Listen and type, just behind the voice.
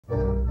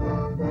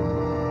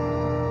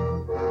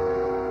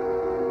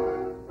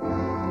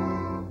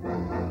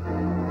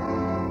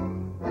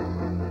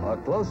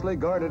closely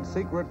guarded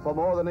secret for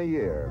more than a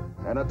year,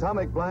 an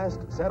atomic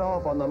blast set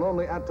off on the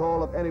lonely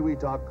atoll of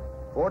Eniwetok,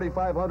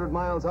 4,500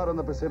 miles out in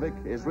the Pacific,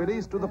 is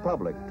released to the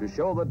public to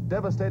show the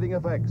devastating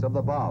effects of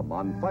the bomb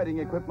on fighting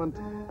equipment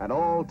and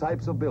all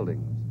types of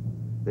buildings.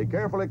 The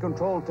carefully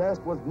controlled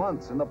test was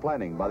months in the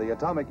planning by the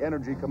Atomic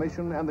Energy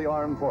Commission and the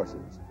Armed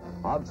Forces.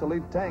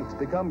 Obsolete tanks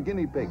become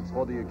guinea pigs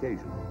for the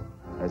occasion,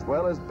 as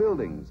well as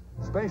buildings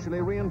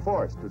specially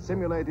reinforced to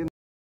simulate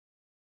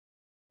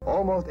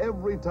almost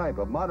every type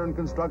of modern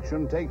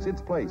construction takes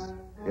its place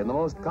in the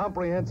most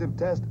comprehensive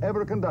test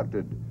ever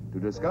conducted to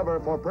discover,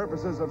 for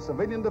purposes of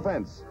civilian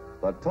defense,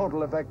 the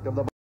total effect of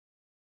the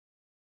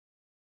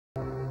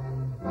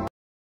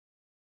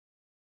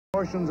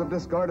portions of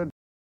discarded.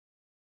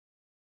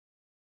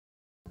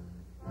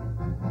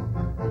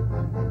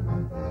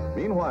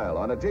 Meanwhile,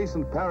 on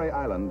adjacent Parry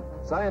Island,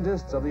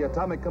 scientists of the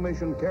Atomic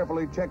Commission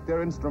carefully check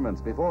their instruments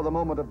before the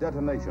moment of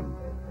detonation.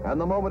 And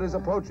the moment is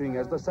approaching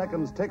as the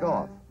seconds tick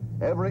off.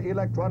 Every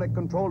electronic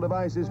control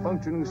device is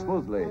functioning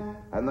smoothly,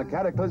 and the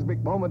cataclysmic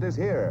moment is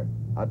here,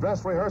 a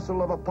dress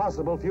rehearsal of a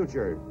possible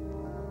future.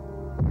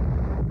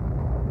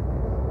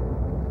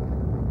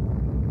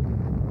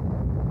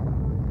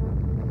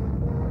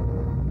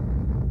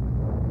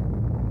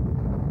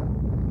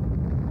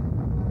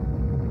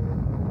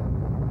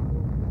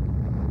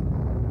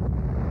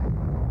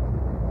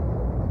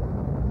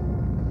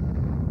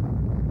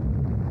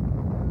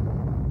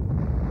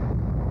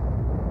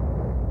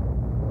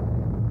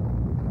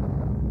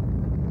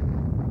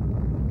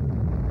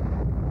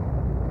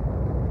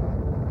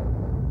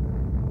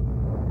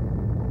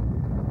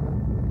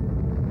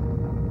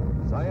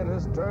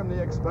 Scientists term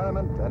the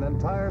experiment an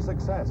entire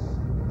success,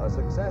 a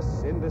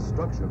success in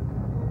destruction.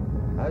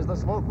 As the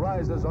smoke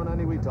rises on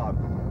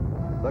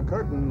Eniwetok, the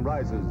curtain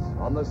rises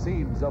on the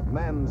seeds of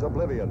man's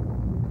oblivion.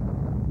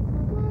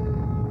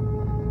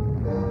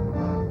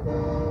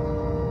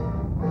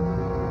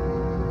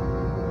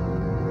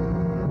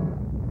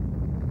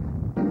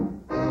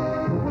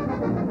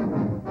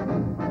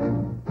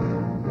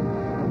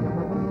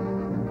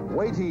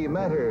 Weighty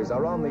matters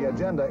are on the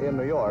agenda in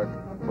New York,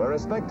 where a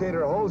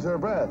spectator holds her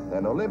breath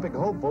and Olympic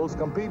hopefuls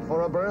compete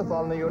for a berth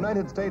on the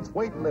United States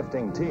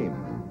weightlifting team.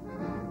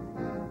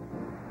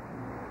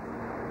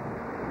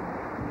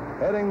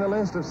 Heading the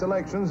list of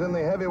selections in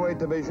the heavyweight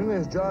division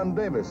is John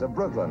Davis of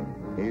Brooklyn.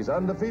 He's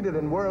undefeated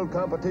in world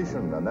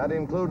competition, and that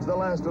includes the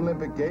last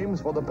Olympic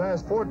Games for the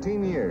past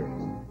 14 years.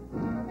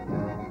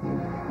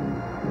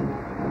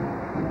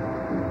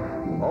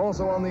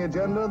 Also on the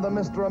agenda, the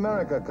Mr.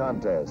 America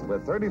contest,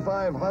 with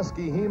 35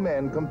 husky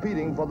he-men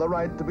competing for the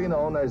right to be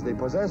known as the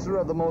possessor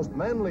of the most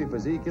manly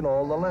physique in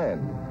all the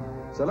land.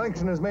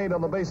 Selection is made on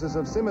the basis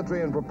of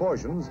symmetry and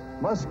proportions,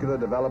 muscular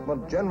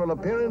development, general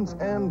appearance,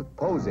 and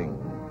posing.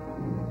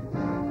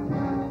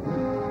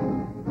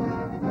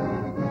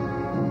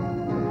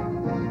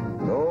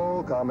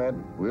 No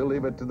comment. We'll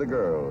leave it to the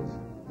girls.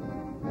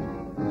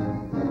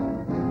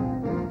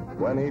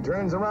 When he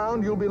turns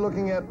around, you'll be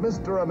looking at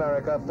Mr.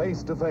 America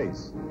face to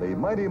face. The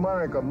mighty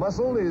mark of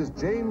muscle is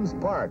James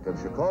Park of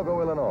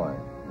Chicago, Illinois.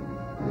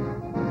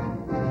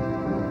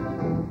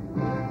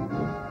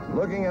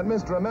 Looking at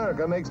Mr.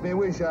 America makes me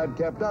wish I'd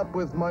kept up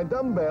with my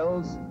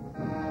dumbbells.